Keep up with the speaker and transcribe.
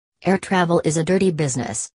Air travel is a dirty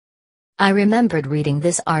business. I remembered reading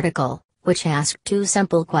this article, which asked two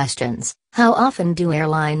simple questions. How often do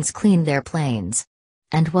airlines clean their planes?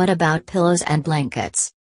 And what about pillows and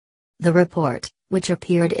blankets? The report, which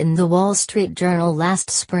appeared in the Wall Street Journal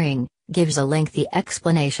last spring, gives a lengthy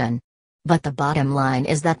explanation. But the bottom line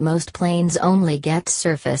is that most planes only get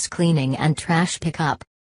surface cleaning and trash pickup.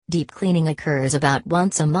 Deep cleaning occurs about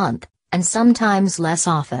once a month, and sometimes less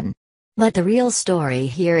often. But the real story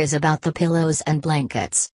here is about the pillows and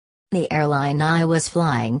blankets. The airline I was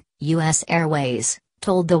flying, US Airways,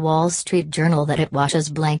 told the Wall Street Journal that it washes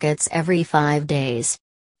blankets every 5 days.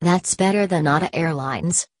 That's better than ATA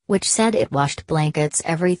Airlines, which said it washed blankets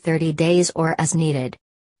every 30 days or as needed.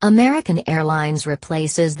 American Airlines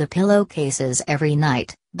replaces the pillowcases every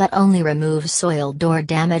night, but only removes soiled or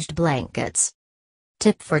damaged blankets.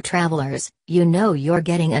 Tip for travelers: you know you're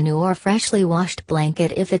getting a new or freshly washed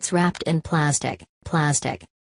blanket if it's wrapped in plastic.